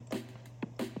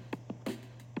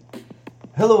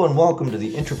Hello and welcome to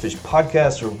the Intrafish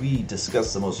podcast, where we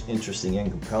discuss the most interesting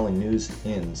and compelling news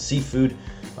in seafood.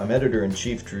 I'm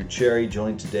Editor-in-Chief Drew Cherry,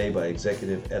 joined today by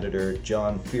Executive Editor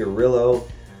John Fiorillo.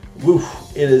 Woo!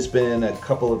 It has been a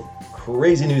couple of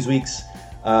crazy news weeks.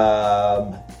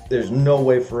 There's no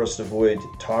way for us to avoid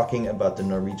talking about the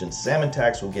Norwegian salmon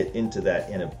tax. We'll get into that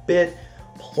in a bit.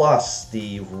 Plus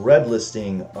the red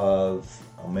listing of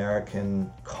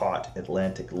American caught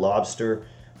Atlantic lobster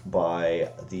by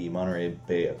the Monterey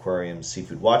Bay Aquarium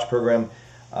Seafood Watch Program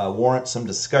warrant some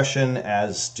discussion,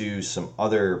 as do some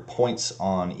other points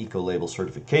on eco-label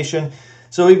certification.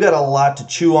 So we've got a lot to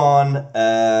chew on.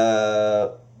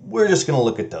 We're just going to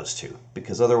look at those two,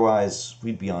 because otherwise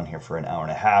we'd be on here for an hour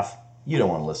and a half. You don't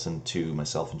want to listen to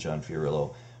myself and John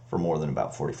Fiorillo for more than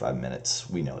about 45 minutes.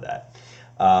 We know that.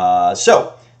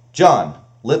 So, John,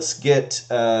 let's get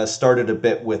started a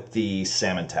bit with the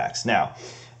salmon tax. Now,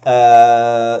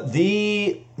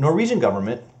 the Norwegian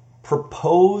government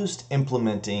proposed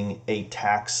implementing a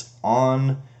tax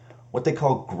on what they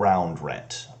call ground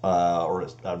rent, or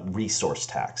a resource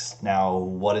tax. Now,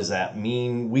 what does that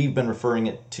mean? We've been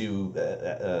referring to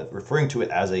it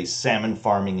as a salmon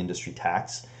farming industry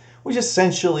tax, which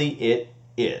essentially it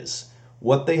is.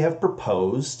 What they have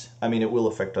proposed, it will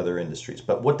affect other industries,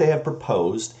 but what they have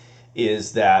proposed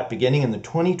is that beginning in the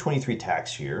 2023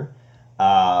 tax year,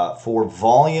 for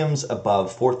volumes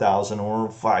above 4,000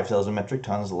 or 5,000 metric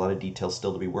tons, a lot of details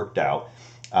still to be worked out,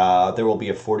 there will be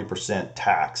a 40%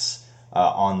 tax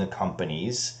on the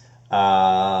companies,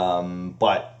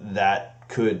 but that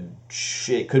could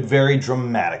vary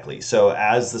dramatically. So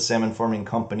as the salmon farming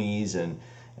companies and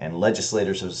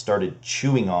legislators have started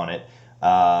chewing on it,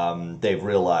 they've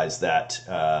realized that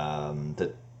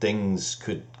that things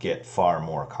could get far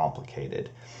more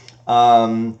complicated.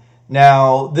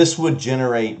 Now, this would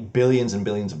generate billions and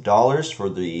billions of dollars for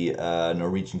the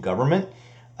Norwegian government.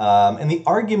 And the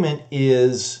argument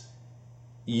is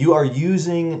you are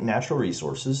using natural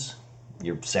resources.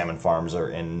 Your salmon farms are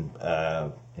in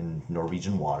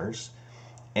Norwegian waters.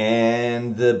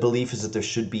 And the belief is that there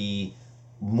should be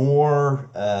more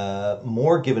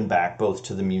given back, both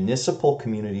to the municipal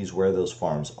communities where those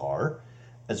farms are,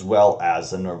 as well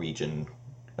as the Norwegian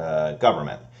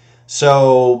government.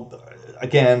 So,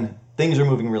 again, things are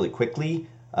moving really quickly,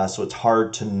 so it's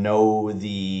hard to know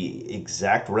the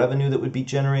exact revenue that would be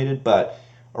generated, but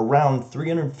around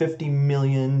 $350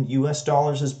 million US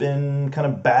has been kind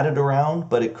of batted around,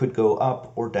 but it could go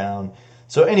up or down.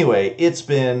 So anyway, it's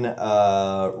been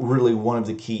really one of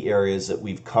the key areas that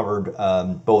we've covered.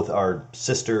 Both our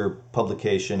sister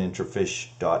publication,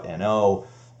 intrafish.no,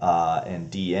 and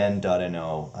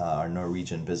dn.no, our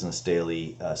Norwegian Business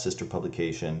Daily sister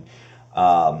publication,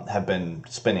 have been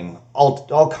spending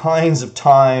all kinds of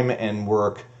time and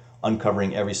work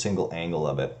uncovering every single angle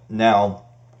of it. Now,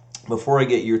 before I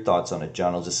get your thoughts on it,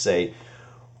 John, I'll just say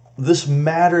this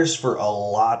matters for a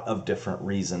lot of different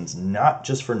reasons, not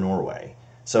just for Norway.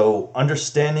 So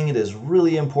understanding it is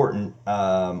really important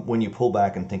when you pull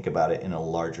back and think about it in a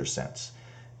larger sense,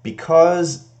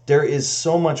 because there is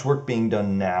so much work being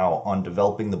done now on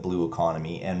developing the blue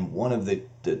economy, and one of the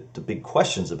big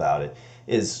questions about it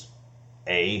is,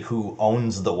 A, who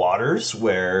owns the waters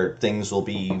where things will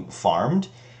be farmed,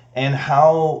 and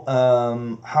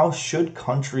how should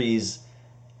countries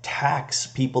tax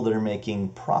people that are making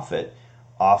profit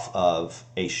off of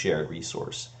a shared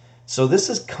resource? So this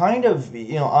is kind of,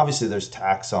 obviously there's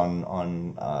tax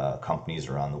on companies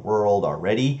around the world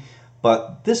already,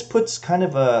 but this puts kind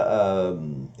of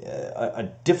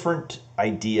a different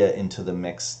idea into the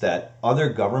mix that other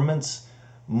governments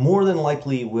more than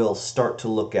likely will start to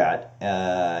look at.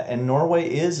 And Norway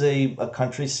is a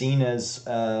country seen as,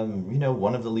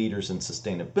 one of the leaders in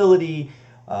sustainability,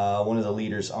 one of the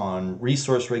leaders on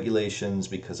resource regulations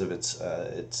because of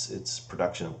its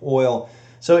production of oil.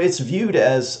 So it's viewed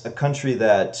as a country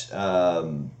that,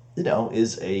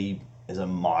 is a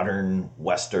modern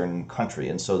Western country.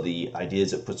 And so the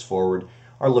ideas it puts forward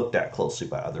are looked at closely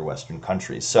by other Western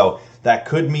countries. So that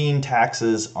could mean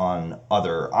taxes on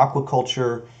other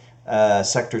aquaculture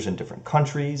sectors in different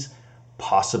countries,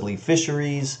 possibly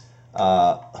fisheries,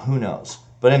 who knows.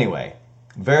 But anyway,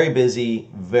 very busy,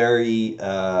 very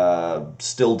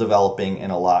still developing,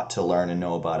 and a lot to learn and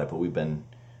know about it, but we've been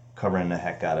covering the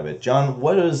heck out of it. John,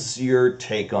 what is your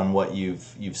take on what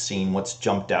you've seen? What's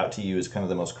jumped out to you as kind of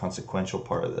the most consequential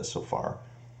part of this so far?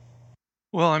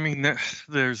 Well,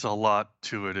 there's a lot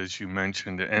to it, as you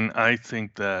mentioned, and I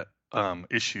think that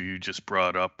issue you just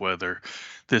brought up, whether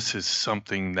this is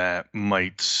something that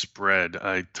might spread.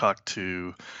 I talked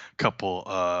to a couple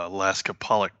Alaska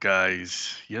pollock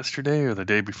guys yesterday or the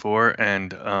day before,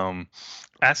 and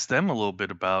ask them a little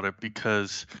bit about it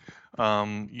because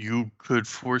you could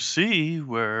foresee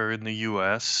where in the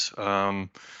U.S.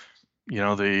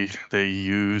 They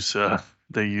use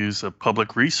a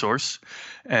public resource,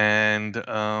 and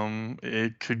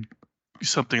it could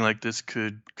something like this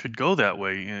could go that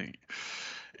way.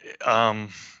 Um,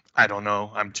 I don't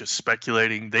know. I'm just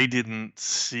speculating. They didn't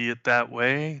see it that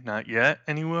way, not yet,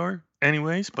 anywhere,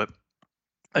 anyways. But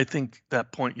I think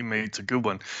that point you made is a good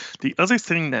one. The other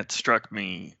thing that struck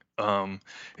me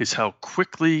is how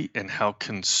quickly and how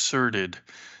concerted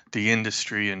the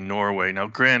industry in Norway. Now,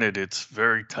 granted, it's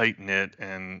very tight knit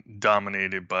and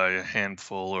dominated by a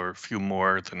handful or a few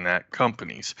more than that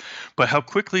companies, but how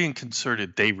quickly and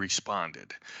concerted they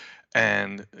responded.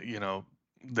 And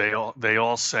they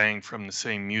all sang from the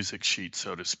same music sheet,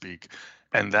 so to speak,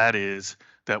 and that is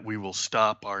that we will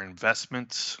stop our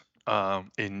investments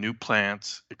in new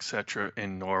plants, etc.,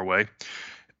 in Norway.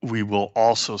 We will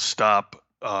also stop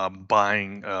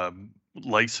buying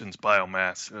licensed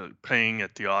biomass, paying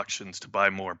at the auctions to buy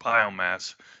more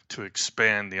biomass to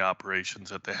expand the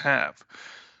operations that they have.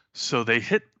 So they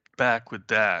hit back with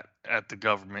that at the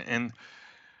government, and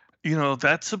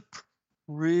that's a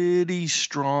pretty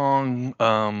strong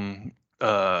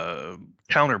uh,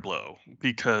 counterblow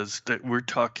because we're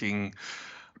talking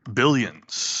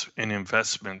billions in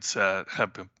investments that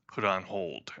have been put on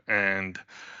hold, and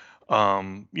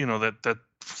that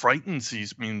frightens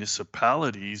these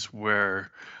municipalities where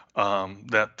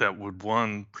that would,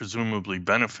 one, presumably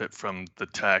benefit from the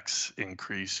tax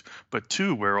increase, but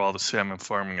two, where all the salmon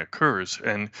farming occurs.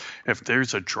 And if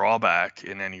there's a drawback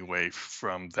in any way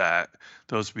from that,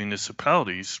 those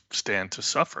municipalities stand to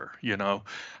suffer.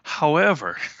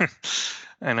 However,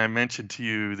 and I mentioned to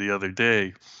you the other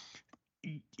day,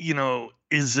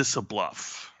 is this a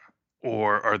bluff?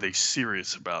 Or are they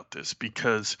serious about this?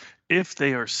 Because if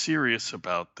they are serious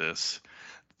about this,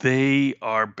 they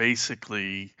are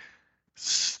basically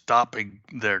stopping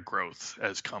their growth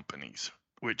as companies,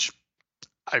 which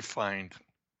I find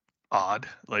odd.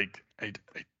 Like, I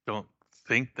don't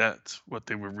think that's what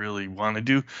they would really want to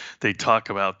do. They talk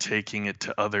about taking it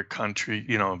to other countries,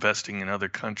 investing in other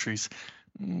countries.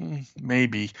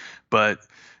 Maybe, but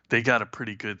they got a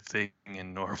pretty good thing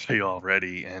in Norway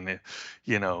already, and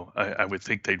I would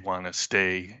think they'd want to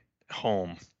stay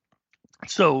home.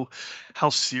 So,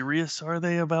 how serious are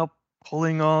they about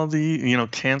pulling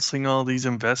canceling all these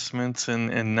investments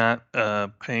and not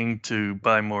paying to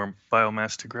buy more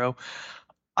biomass to grow?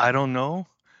 I don't know,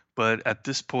 but at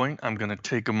this point, I'm going to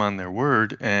take them on their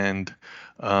word, and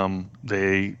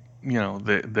the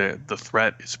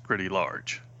threat is pretty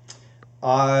large.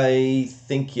 I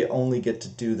think you only get to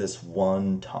do this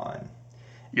one time.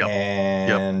 Yep.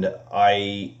 Yep. And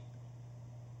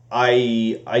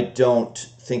I don't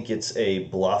think it's a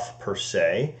bluff per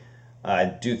se. I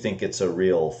do think it's a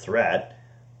real threat,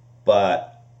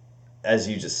 but as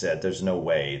you just said, there's no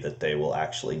way that they will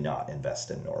actually not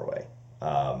invest in Norway.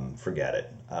 Forget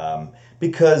it.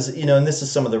 Because, and this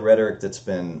is some of the rhetoric that's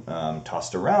been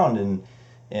tossed around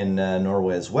in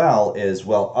Norway as well, is,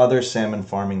 well, other salmon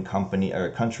farming company or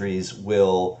countries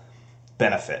will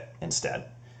benefit instead.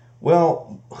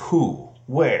 Well, who?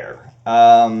 Where?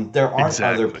 There aren't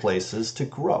other Exactly. places to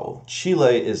grow.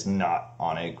 Chile is not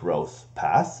on a growth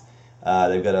path.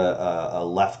 They've got a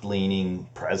left leaning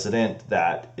president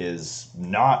that is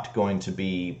not going to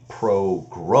be pro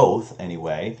growth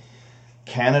anyway.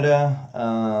 Canada,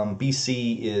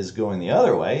 BC is going the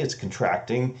other way. It's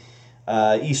contracting.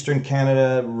 Eastern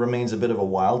Canada remains a bit of a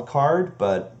wild card,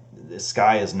 but the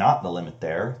sky is not the limit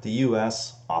there. The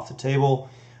U.S. off the table.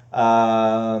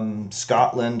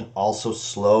 Scotland also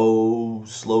slow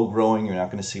growing. You're not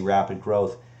going to see rapid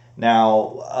growth.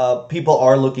 Now, people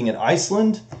are looking at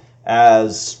Iceland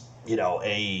as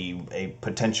a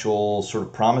potential sort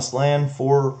of promised land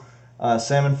for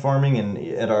salmon farming. And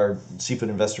at our Seafood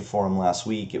Investor Forum last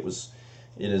week, it was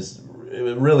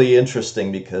really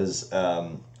interesting because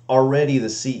already the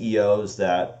CEOs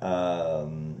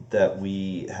that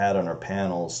we had on our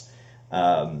panels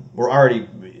were already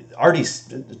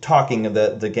talking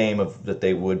the game of that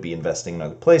they would be investing in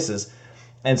other places.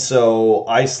 And so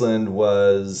Iceland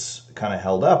was kind of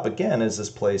held up again as this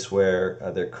place where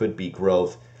there could be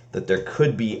growth, that there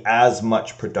could be as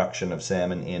much production of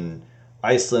salmon in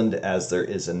Iceland as there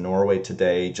is in Norway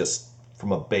today, just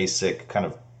from a basic kind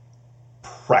of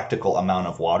practical amount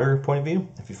of water point of view,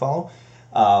 if you follow.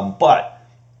 But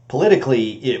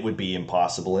politically, it would be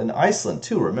impossible in Iceland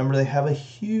too. Remember, they have a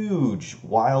huge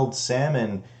wild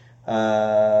salmon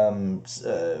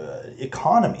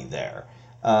economy there.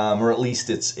 or at least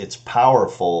it's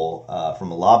powerful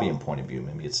from a lobbying point of view.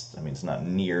 Maybe it's not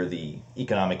near the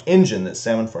economic engine that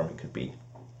salmon farming could be.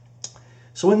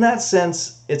 So in that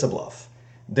sense, it's a bluff.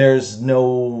 There's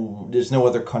no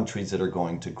other countries that are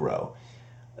going to grow,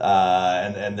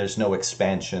 and there's no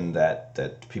expansion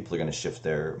that people are going to shift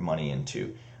their money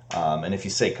into. And if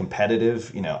you say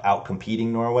competitive, out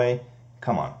competing Norway,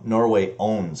 come on, Norway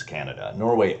owns Canada,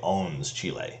 Norway owns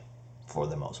Chile, for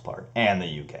the most part, and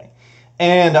the UK,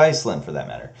 and Iceland for that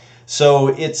matter. So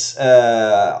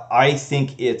I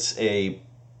think it's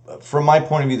from my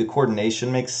point of view, the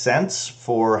coordination makes sense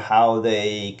for how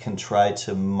they can try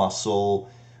to muscle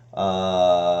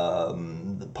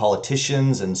the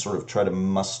politicians and sort of try to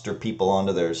muster people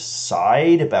onto their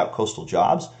side about coastal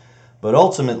jobs. But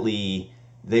ultimately,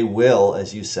 they will,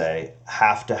 as you say,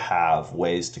 have to have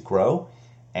ways to grow.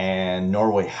 And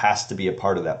Norway has to be a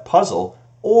part of that puzzle.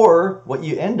 Or what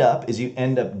you end up is you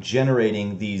end up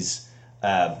generating these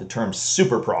the term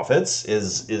super profits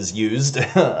is used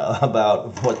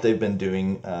about what they've been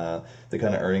doing, the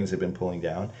kind of earnings they've been pulling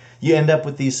down. You end up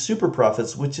with these super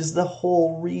profits, which is the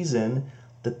whole reason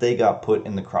that they got put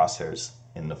in the crosshairs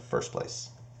in the first place.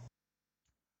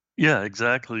 Yeah,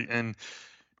 exactly. And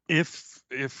if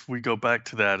we go back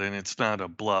to that, and it's not a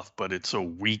bluff, but it's a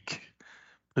weak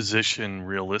position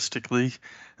realistically,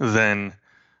 then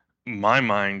my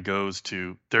mind goes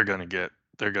to they're going to get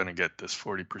this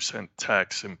 40%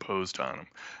 tax imposed on them.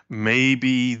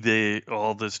 Maybe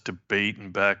all this debate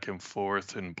and back and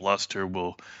forth and bluster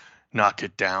will knock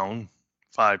it down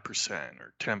 5%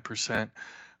 or 10%,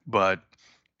 but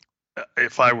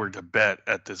if I were to bet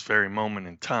at this very moment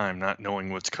in time, not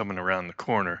knowing what's coming around the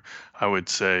corner, I would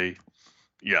say,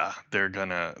 yeah, they're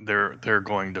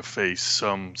going to face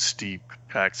some steep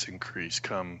tax increase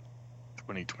come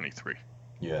 2023.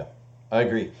 Yeah, I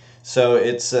agree. So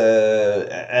it's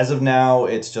as of now,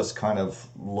 it's just kind of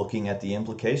looking at the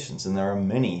implications, and there are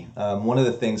many. One of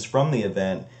the things from the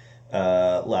event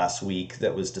last week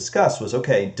that was discussed was,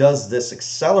 okay, does this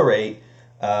accelerate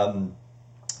um,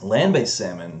 land-based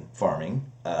salmon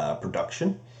farming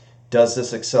production? Does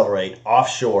this accelerate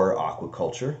offshore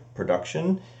aquaculture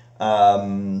production?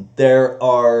 There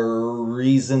are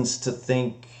reasons to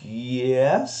think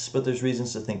yes, but there's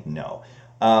reasons to think no.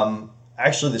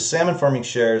 Actually, the salmon farming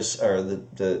shares, or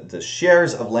the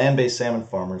shares of land-based salmon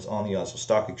farmers on the Oslo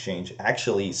Stock Exchange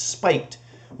actually spiked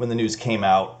when the news came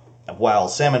out, while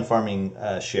salmon farming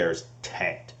shares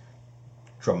tanked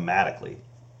dramatically.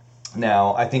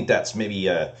 Now, I think that's maybe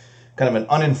a kind of an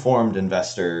uninformed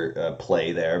investor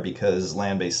play there, because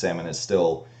land-based salmon is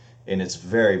still in its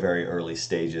very, very early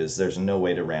stages. There's no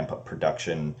way to ramp up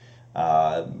production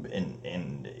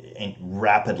in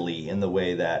rapidly in the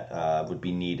way that would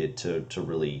be needed to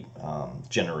really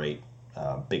generate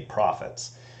big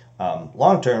profits.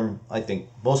 Long term, I think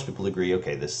most people agree,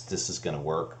 okay, this is going to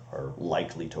work, or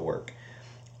likely to work.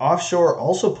 Offshore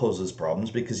also poses problems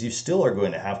because you still are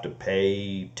going to have to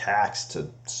pay tax to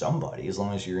somebody as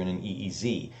long as you're in an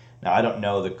EEZ. Now, I don't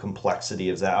know the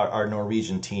complexity of that. Our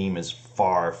Norwegian team is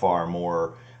far, far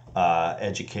more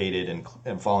educated and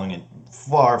following it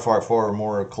far, far, far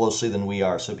more closely than we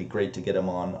are. So it'd be great to get them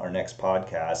on our next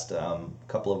podcast. A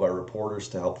couple of our reporters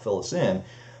to help fill us in.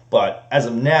 But as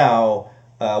of now,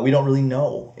 we don't really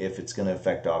know if it's going to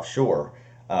affect offshore,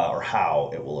 or how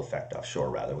it will affect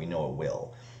offshore, rather. We know it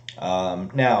will.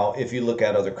 Now, if you look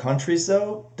at other countries,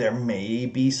 though, there may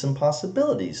be some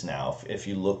possibilities now. If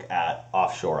you look at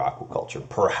offshore aquaculture,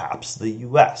 perhaps the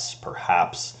U.S.,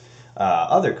 perhaps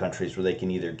other countries where they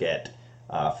can either get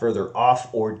further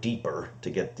off or deeper to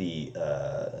get the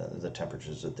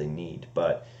temperatures that they need.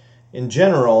 But in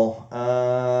general,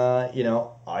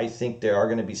 I think they are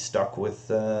going to be stuck with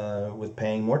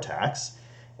paying more tax.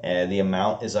 The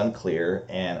amount is unclear,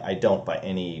 and I don't by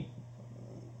any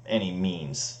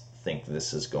means think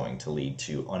this is going to lead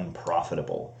to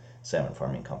unprofitable salmon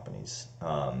farming companies.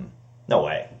 No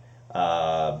way.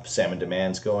 Salmon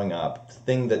demand's going up. The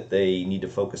thing that they need to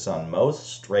focus on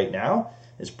most right now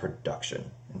is production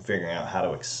and figuring out how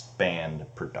to expand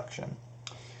production.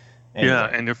 Yeah, Anyway,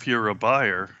 and if you're a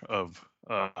buyer of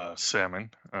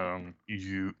salmon,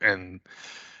 you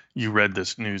read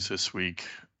this news this week,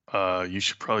 you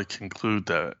should probably conclude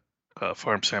that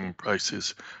farm salmon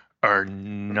prices are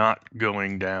not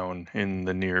going down in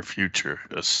the near future,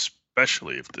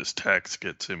 especially if this tax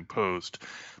gets imposed.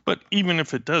 But even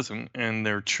if it doesn't, and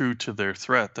they're true to their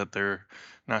threat that they're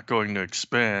not going to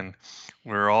expand,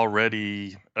 we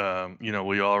already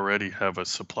have a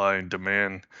supply and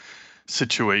demand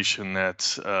situation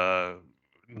that's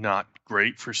not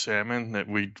great for salmon, that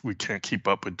we can't keep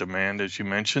up with demand, as you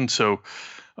mentioned. So,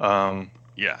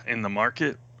 yeah, in the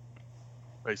market,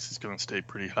 price is going to stay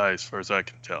pretty high as far as I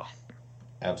can tell.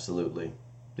 Absolutely.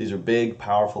 These are big,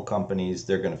 powerful companies.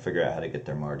 They're going to figure out how to get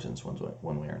their margins one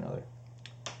way or another.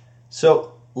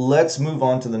 So let's move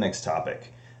on to the next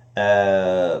topic.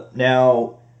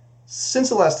 Now, since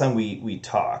the last time we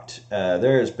talked,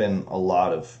 there has been a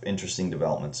lot of interesting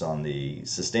developments on the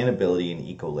sustainability and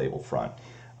eco label front.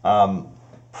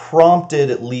 Prompted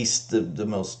at least the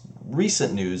most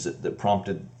recent news that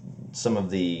prompted some of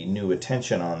the new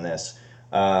attention on this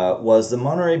was the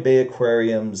Monterey Bay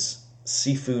Aquarium's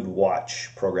Seafood Watch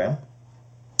program,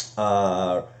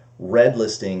 uh, red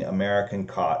listing American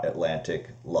caught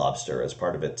Atlantic lobster as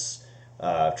part of its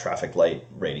traffic light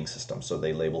rating system. So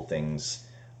they label things,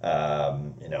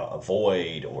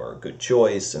 avoid or good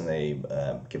choice, and they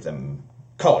give them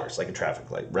colors like a traffic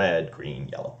light: red, green,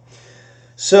 yellow.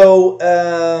 So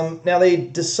now they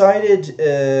decided,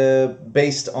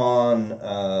 based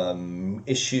on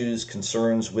issues,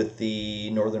 concerns with the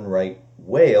northern right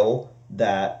whale,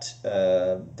 that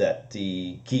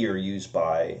the gear used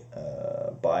by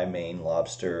Maine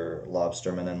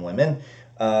lobstermen and women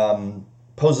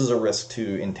poses a risk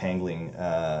to entangling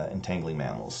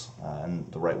mammals, and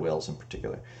the right whales in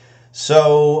particular.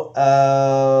 So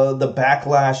the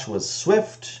backlash was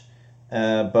swift,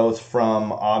 both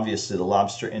from obviously the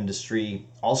lobster industry,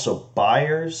 also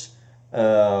buyers,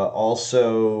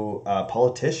 also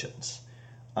politicians.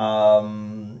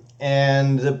 And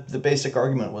the basic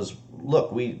argument was,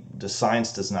 look, the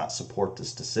science does not support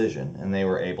this decision, and they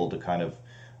were able to kind of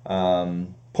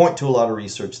point to a lot of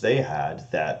research they had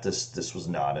that this was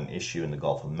not an issue in the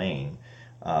Gulf of Maine,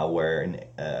 where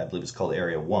I believe it's called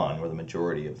Area One, where the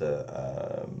majority of the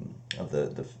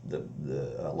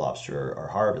lobster are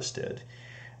harvested.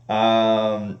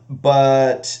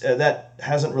 But that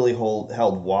hasn't really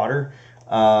held water.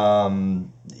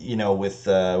 With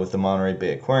the Monterey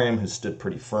Bay Aquarium, who stood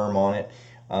pretty firm on it.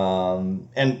 And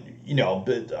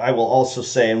but I will also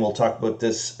say, and we'll talk about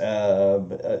this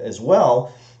as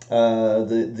well.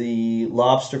 The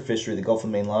lobster fishery, the Gulf of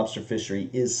Maine lobster fishery,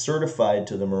 is certified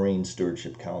to the Marine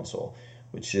Stewardship Council,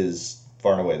 which is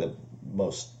far and away the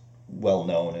most well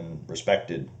known and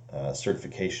respected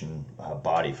certification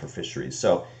body for fisheries.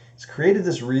 So it's created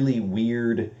this really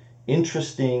weird,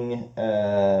 interesting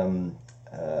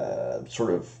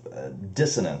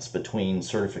dissonance between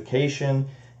certification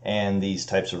and these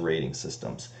types of rating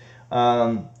systems.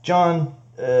 John,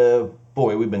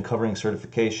 boy, we've been covering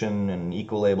certification and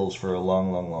eco labels for a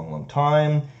long, long, long, long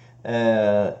time.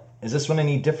 Is this one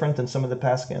any different than some of the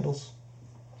past scandals?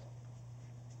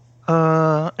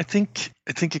 I think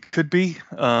it could be.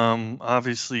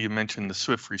 Obviously, you mentioned the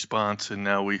swift response, and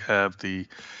now we have the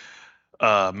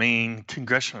main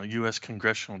U.S.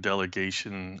 congressional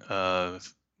delegation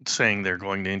saying they're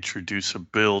going to introduce a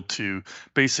bill to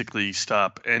basically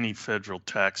stop any federal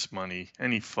tax money,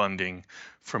 any funding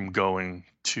from going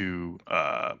to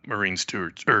Marine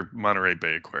Stewards or Monterey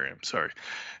Bay Aquarium. Sorry.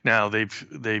 Now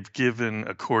they've given,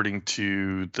 according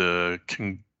to the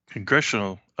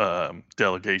congressional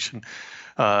delegation,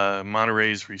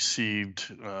 Monterey's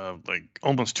received like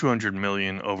almost 200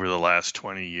 million over the last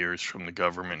 20 years from the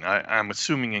government. I'm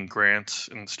assuming in grants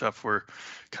and stuff. We're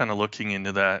kind of looking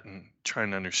into that and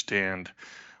trying to understand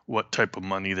what type of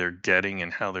money they're getting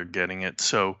and how they're getting it.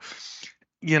 So,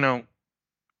 you know,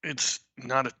 it's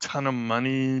not a ton of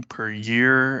money per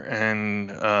year,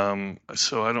 and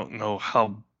so I don't know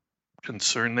how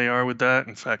concerned they are with that.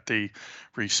 In fact, they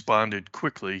responded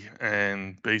quickly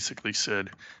and basically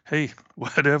said, "Hey,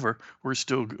 whatever, we're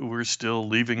still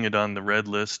leaving it on the red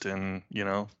list, and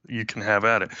you can have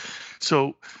at it."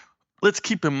 So let's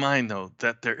keep in mind though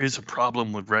that there is a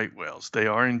problem with right whales. They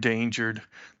are endangered.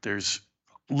 There's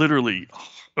literally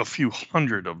a few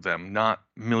hundred of them, not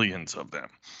millions of them,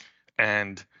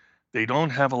 and they don't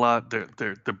have a lot.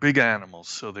 They're big animals,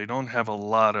 so they don't have a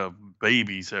lot of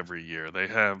babies every year. They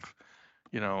have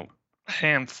you know,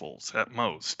 handfuls at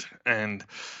most. And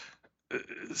uh,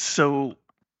 so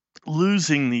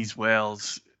losing these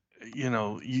whales,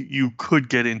 you could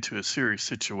get into a serious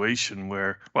situation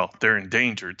where, well, they're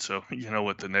endangered. So you know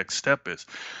what the next step is.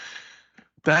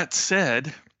 That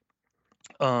said,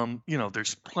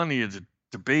 there's plenty of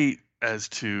debate as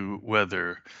to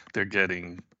whether they're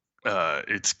getting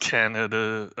it's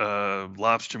Canada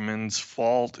lobstermen's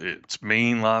fault, it's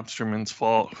Maine lobstermen's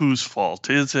fault. Whose fault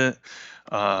is it?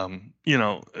 That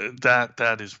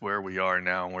is where we are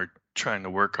now. And we're trying to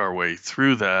work our way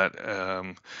through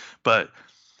that. But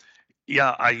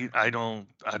yeah, I don't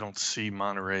see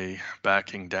Monterey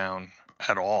backing down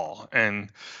at all. And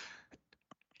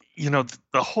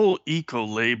the whole eco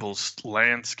labels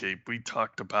landscape, we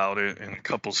talked about it in a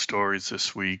couple stories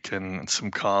this week and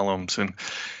some columns, and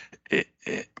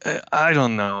I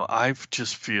don't know. I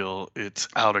just feel it's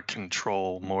out of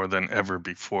control more than ever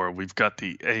before. We've got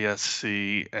the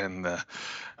ASC and the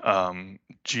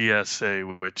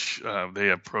GSA, which they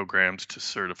have programs to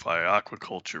certify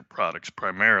aquaculture products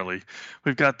primarily.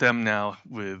 We've got them now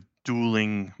with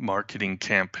dueling marketing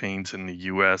campaigns in the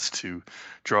US to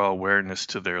draw awareness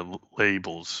to their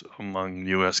labels among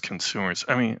US consumers.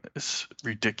 I mean, it's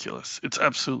ridiculous. It's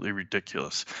absolutely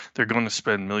ridiculous. They're going to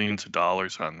spend millions of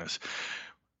dollars on this.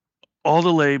 All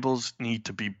the labels need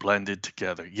to be blended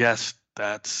together. Yes,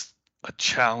 that's a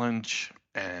challenge,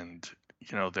 and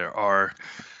there are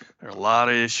a lot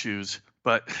of issues,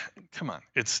 but come on,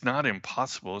 it's not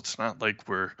impossible. It's not like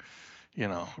we're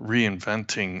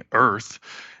reinventing Earth.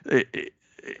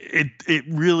 It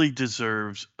really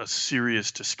deserves a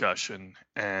serious discussion,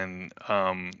 and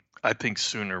I think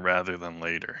sooner rather than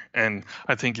later. And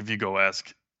I think if you go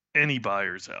ask any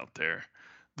buyers out there,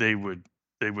 they would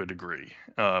agree,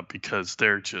 because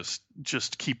they're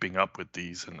just keeping up with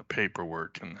these and the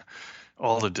paperwork and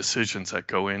all the decisions that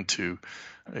go into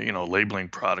labeling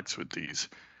products with these.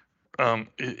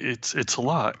 It's a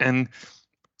lot, and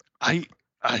I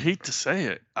I hate to say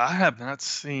it, I have not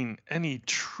seen any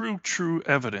true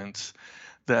evidence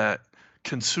that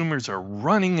consumers are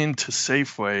running into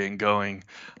Safeway and going,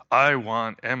 "I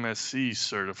want MSC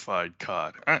certified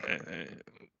cod."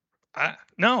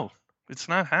 No, it's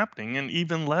not happening, and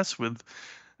even less with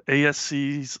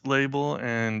ASC's label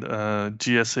and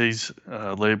GSA's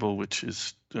label, which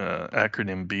is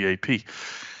acronym BAP.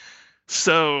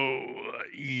 So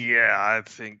yeah, I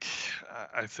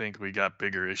think we got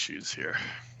bigger issues here.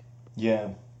 Yeah.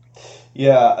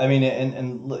 Yeah, I mean,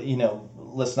 and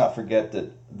let's not forget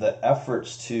that the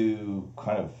efforts to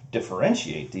kind of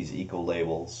differentiate these eco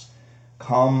labels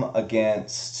come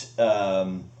against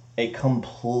a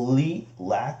complete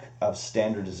lack of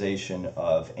standardization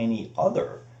of any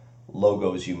other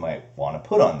logos you might want to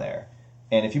put on there.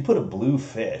 And if you put a blue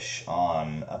fish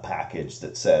on a package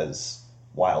that says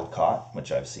wild caught,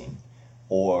 which I've seen,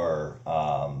 or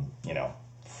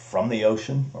from the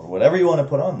ocean, or whatever you want to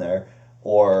put on there,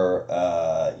 or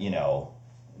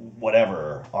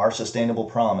whatever our sustainable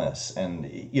promise, and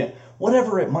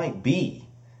whatever it might be,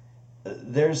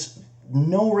 there's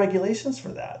no regulations for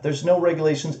that. There's no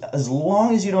regulations as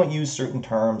long as you don't use certain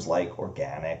terms like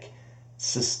organic.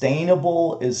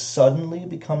 Sustainable is suddenly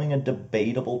becoming a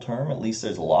debatable term. At least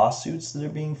there's lawsuits that are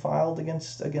being filed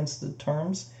against the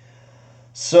terms.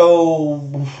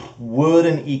 So, would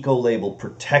an eco label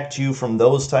protect you from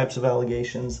those types of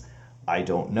allegations? I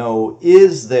don't know.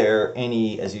 Is there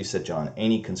any, as you said, John,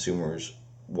 any consumers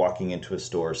walking into a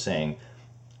store saying,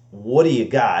 "What do you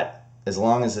got? As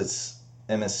long as it's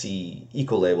MSC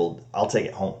eco labeled, I'll take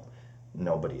it home."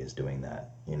 Nobody is doing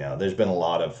that. There's been a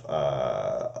lot of,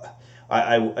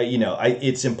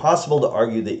 it's impossible to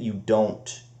argue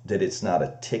that it's not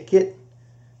a ticket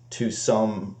to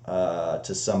some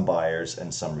buyers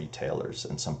and some retailers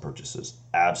and some purchases.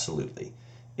 Absolutely.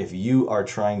 If you are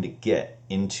trying to get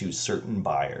into certain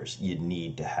buyers, you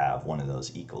need to have one of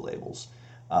those eco labels,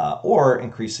 or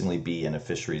increasingly be in a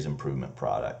fisheries improvement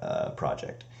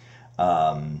project,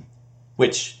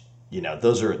 which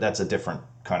that's a different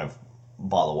kind of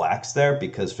ball of wax there,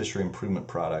 because fishery improvement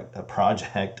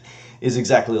project is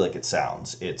exactly like it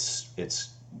sounds. It's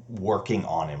working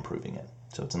on improving it.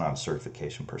 So it's not a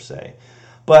certification per se.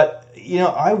 But,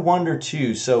 I wonder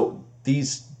too, so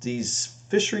these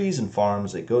fisheries and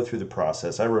farms, they go through the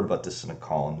process. I wrote about this in a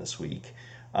column this week,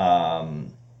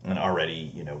 and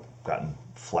already, gotten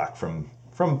flack from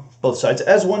both sides,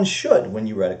 as one should when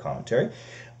you write a commentary.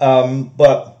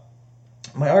 But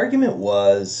my argument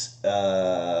was,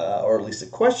 or at least the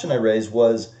question I raised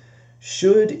was,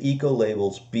 should eco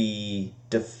labels be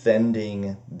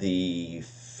defending the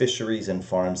fisheries and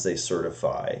farms they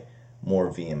certify more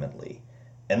vehemently?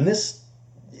 And this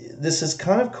has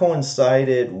kind of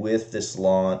coincided with this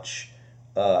launch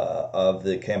of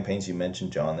the campaigns you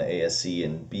mentioned, John, the ASC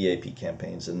and BAP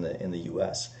campaigns in the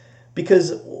U.S.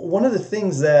 Because one of the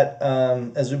things that,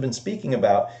 as we've been speaking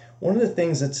about, one of the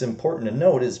things that's important to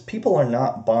note is people are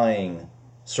not buying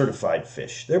certified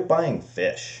fish. They're buying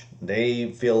fish.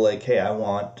 They feel like, hey, I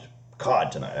want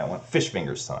cod tonight. I want fish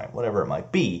fingers tonight, whatever it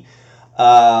might be.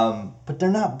 But they're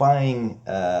not buying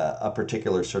a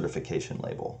particular certification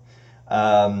label.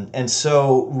 And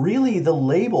so really the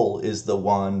label is the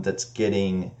one that's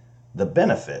getting the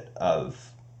benefit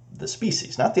of the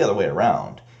species, not the other way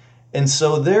around. And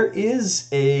so there is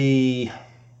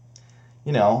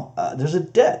there's a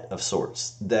debt of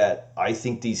sorts that I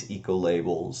think these eco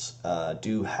labels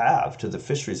do have to the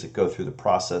fisheries that go through the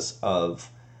process of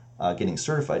getting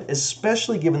certified,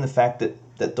 especially given the fact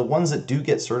that the ones that do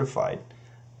get certified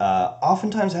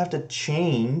oftentimes have to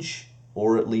change,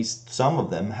 or at least some of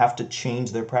them have to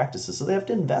change their practices. So they have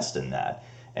to invest in that,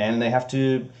 and they have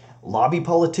to lobby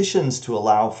politicians to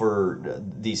allow for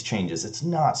these changes. It's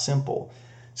not simple.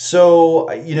 So,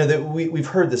 that we've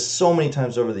heard this so many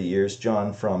times over the years,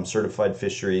 John, from certified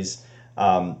fisheries.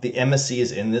 The MSC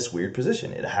is in this weird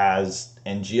position. It has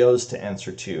NGOs to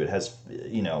answer to. It has,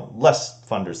 less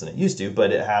funders than it used to,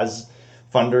 but it has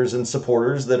funders and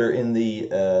supporters that are in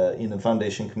the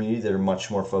foundation community that are much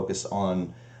more focused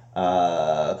on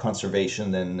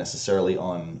conservation than necessarily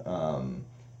on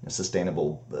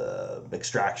sustainable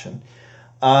extraction.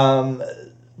 Um,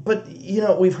 but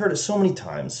we've heard it so many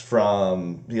times,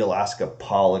 from the Alaska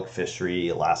pollock fishery,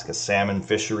 Alaska salmon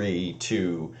fishery,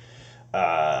 to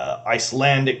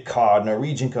Icelandic cod,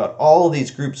 Norwegian cod, all of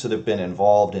these groups that have been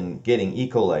involved in getting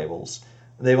eco labels.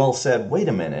 They've all said, wait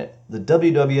a minute, the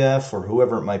WWF or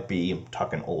whoever it might be, I'm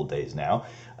talking old days now,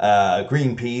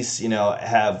 Greenpeace,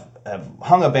 have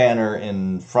hung a banner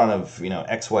in front of,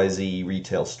 XYZ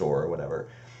retail store or whatever.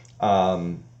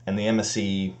 And the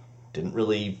MSC didn't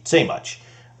really say much.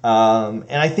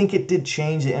 And I think it did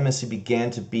change. The MSC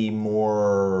began to be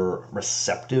more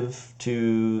receptive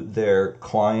to their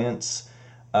clients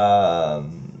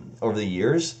over the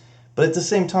years. But at the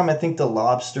same time, I think the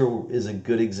lobster is a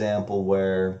good example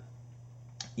where,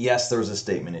 yes, there was a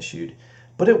statement issued,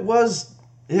 but it was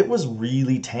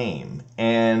really tame.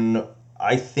 And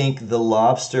I think the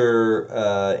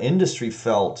lobster industry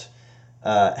felt,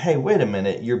 hey, wait a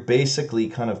minute, you're basically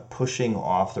kind of pushing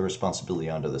off the responsibility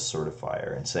onto the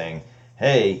certifier and saying,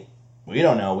 hey, we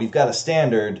don't know, we've got a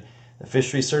standard, the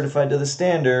fishery's certified to the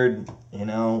standard,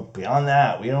 beyond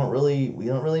that, we don't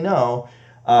really know.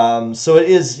 So it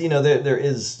is, there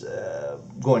is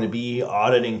going to be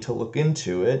auditing to look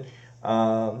into it,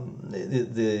 the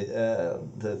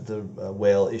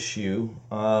whale issue,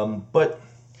 but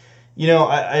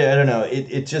I don't know.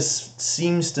 It just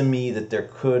seems to me that there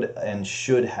could and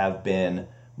should have been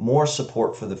more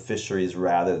support for the fisheries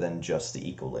rather than just the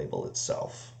eco label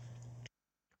itself.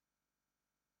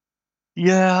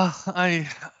 Yeah,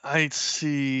 I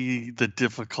see the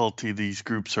difficulty these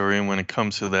groups are in when it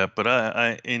comes to that, but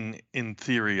in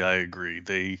theory I agree.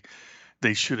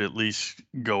 They should at least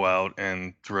go out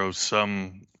and throw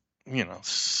some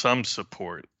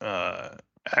support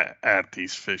at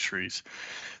these fisheries.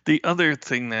 The other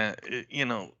thing that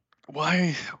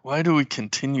why do we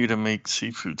continue to make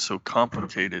seafood so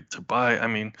complicated to buy? I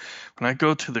mean, when I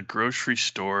go to the grocery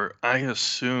store, I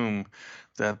assume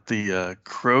that the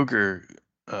Kroger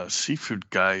seafood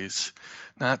guy is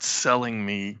not selling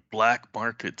me black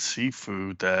market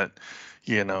seafood that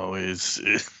is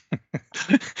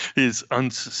is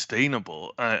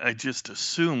unsustainable. I just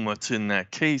assume what's in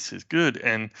that case is good,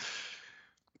 and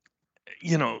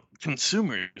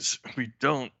consumers, we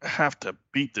don't have to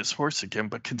beat this horse again,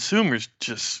 but consumers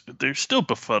they're still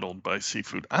befuddled by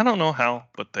seafood. I don't know how,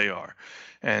 but they are.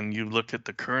 And you look at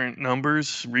the current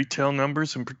numbers, retail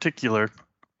numbers in particular,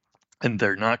 and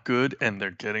they're not good and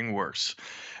they're getting worse.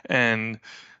 And,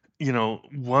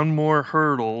 one more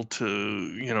hurdle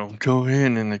to, go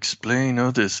in and explain, oh,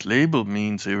 this label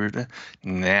means they were,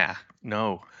 nah,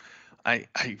 no. I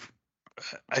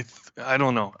I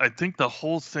don't know. I think the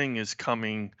whole thing is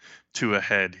coming to a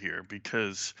head here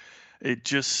because it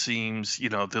just seems,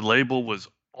 the label was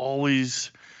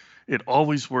always it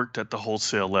always worked at the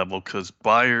wholesale level because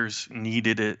buyers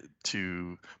needed it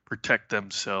to protect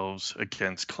themselves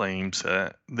against claims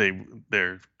that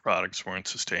their products weren't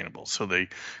sustainable. So they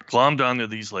glommed onto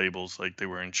these labels like they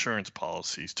were insurance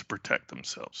policies to protect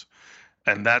themselves.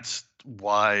 And that's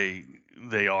why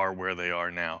they are where they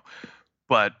are now.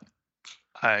 But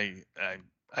I I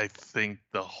I think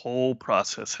the whole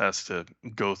process has to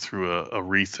go through a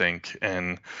rethink,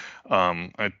 and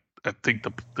I think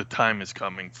the time is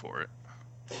coming for it.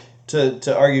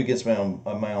 To argue against my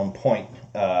own point,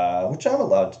 which I'm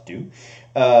allowed to do.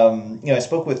 I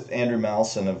spoke with Andrew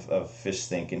Malson of Fish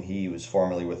Think, and he was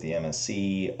formerly with the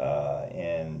MSC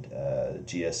and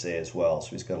GSA as well,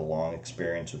 so he's got a long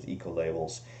experience with eco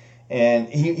labels. And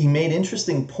he made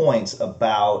interesting points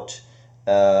about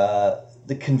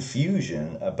the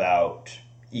confusion about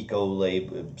eco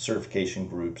lab certification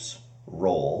groups'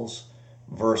 roles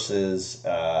versus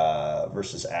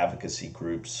advocacy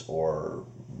groups or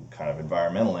kind of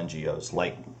environmental NGOs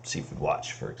like Seafood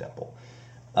Watch, for example.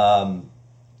 And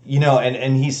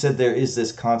he said there is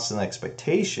this constant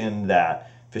expectation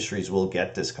that fisheries will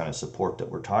get this kind of support that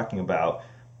we're talking about,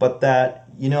 but that,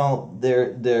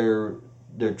 there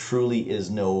truly is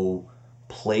no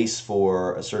place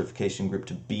for a certification group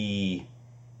to be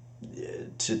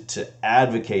to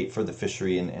advocate for the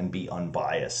fishery and be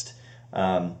unbiased.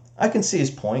 I can see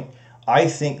his point. I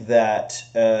think that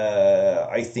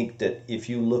if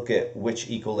you look at which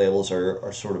eco labels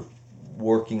are sort of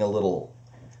working a little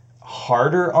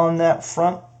harder on that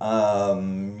front,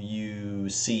 you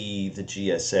see the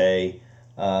GSA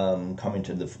coming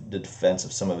to the defense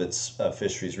of some of its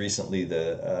fisheries. Recently,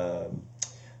 the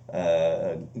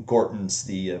Gorton's,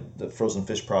 the frozen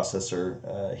fish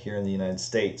processor here in the United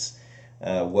States,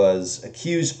 was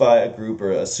accused by a group,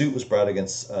 or a suit was brought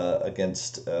against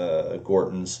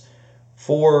Gorton's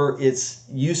for its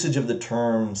usage of the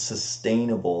term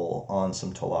sustainable on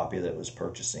some tilapia that it was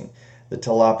purchasing. The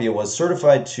tilapia was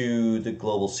certified to the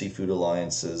Global Seafood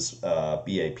Alliance's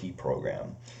BAP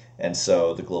program. And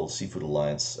so the Global Seafood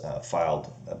Alliance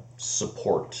filed a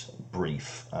support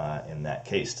brief in that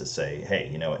case to say, hey,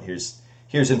 you know what, here's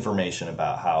information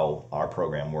about how our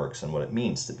program works and what it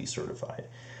means to be certified.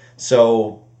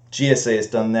 So GSA has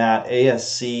done that.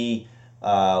 ASC,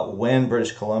 when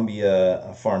British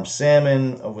Columbia farmed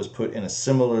salmon, was put in a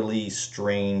similarly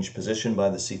strange position by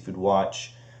the Seafood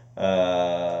Watch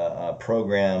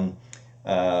program.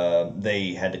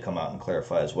 They had to come out and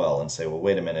clarify as well and say, well,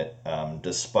 wait a minute,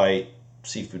 despite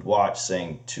Seafood Watch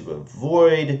saying to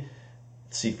avoid,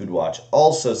 Seafood Watch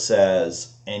also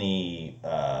says any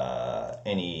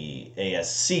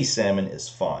ASC salmon is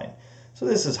fine. So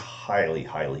this is highly,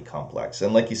 highly complex.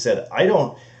 And like you said, I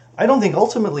don't think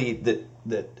ultimately that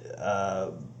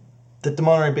the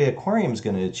Monterey Bay Aquarium is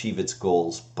going to achieve its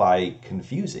goals by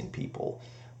confusing people.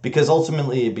 Because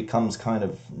ultimately it becomes kind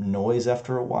of noise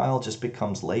after a while, just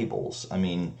becomes labels. I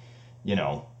mean,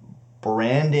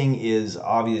 branding is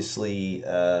obviously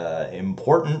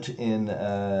important in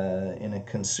a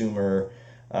consumer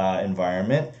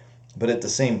environment, but at the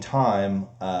same time,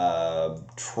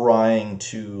 trying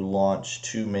to launch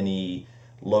too many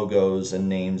logos and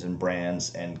names and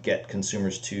brands and get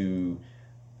consumers to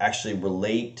actually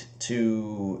relate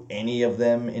to any of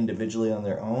them individually on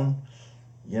their own,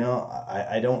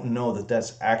 I don't know that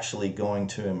that's actually going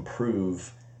to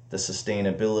improve the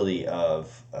sustainability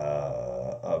of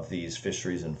these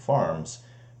fisheries and farms,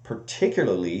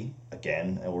 particularly,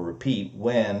 again, I will repeat,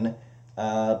 when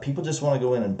people just want to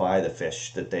go in and buy the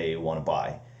fish that they want to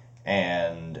buy.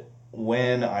 And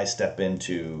when I step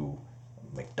into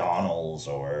McDonald's,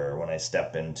 or when I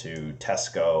step into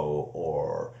Tesco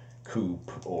or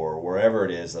Coop or wherever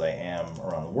it is that I am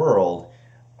around the world,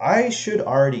 I should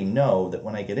already know that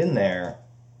when I get in there,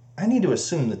 I need to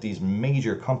assume that these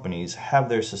major companies have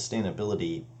their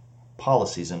sustainability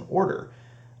policies in order.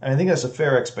 And I think that's a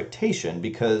fair expectation,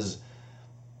 because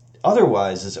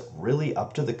otherwise, is it really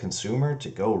up to the consumer to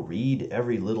go read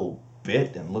every little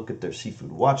bit and look at their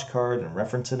Seafood Watch card and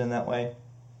reference it in that way?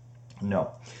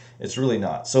 No, it's really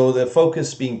not. So the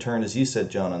focus being turned, as you said,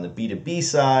 John, on the B2B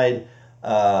side,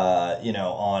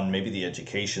 on maybe the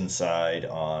education side,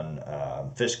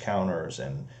 on fish counters,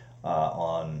 and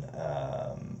on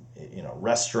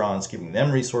restaurants, giving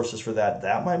them resources for that.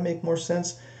 That might make more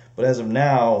sense. But as of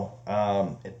now,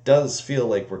 it does feel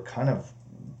like we're kind of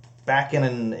back in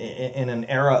an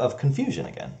era of confusion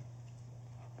again.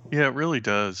 Yeah, it really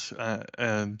does.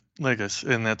 And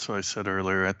and that's what I said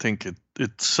earlier. I think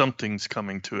it's something's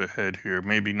coming to a head here.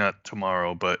 Maybe not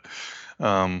tomorrow, but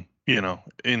in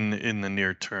the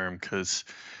near term. Because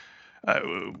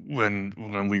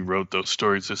when we wrote those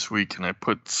stories this week, and I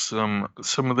put some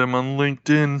of them on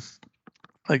LinkedIn,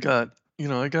 I got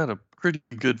a pretty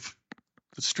good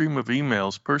stream of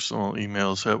emails, personal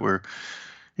emails, that were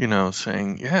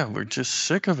saying, yeah, we're just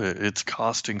sick of it. It's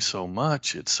costing so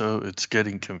much. It's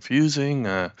getting confusing.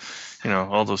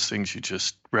 All those things you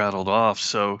just rattled off.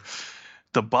 So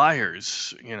the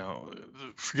buyers,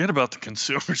 forget about the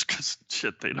consumers, because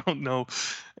shit, they don't know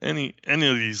any of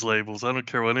these labels. I don't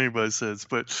care what anybody says,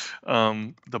 but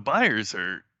the buyers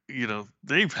are,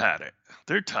 they've had it.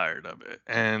 They're tired of it.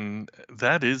 And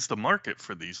that is the market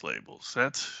for these labels.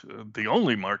 That's the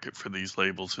only market for these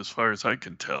labels, as far as I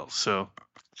can tell. So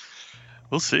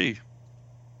we'll see.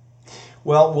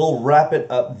 Well, we'll wrap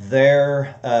it up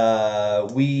there.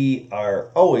 We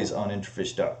are always on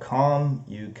Interfish.com.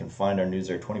 You can find our news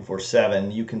there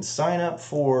 24/7. You can sign up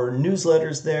for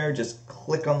newsletters there. Just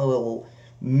click on the little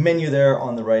menu there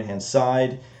on the right-hand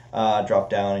side. Drop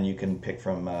down, and you can pick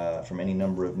from any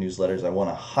number of newsletters. I want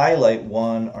to highlight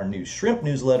one, our new shrimp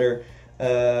newsletter,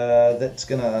 that's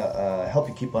going to help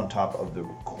you keep on top of the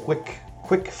quick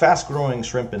quick, fast-growing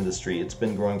shrimp industry. It's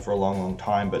been growing for a long, long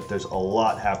time, but there's a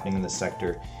lot happening in this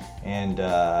sector, and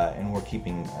we're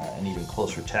keeping an even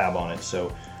closer tab on it.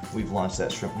 So we've launched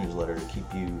that shrimp newsletter to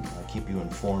keep you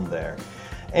informed there.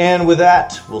 And with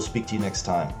that, we'll speak to you next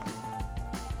time.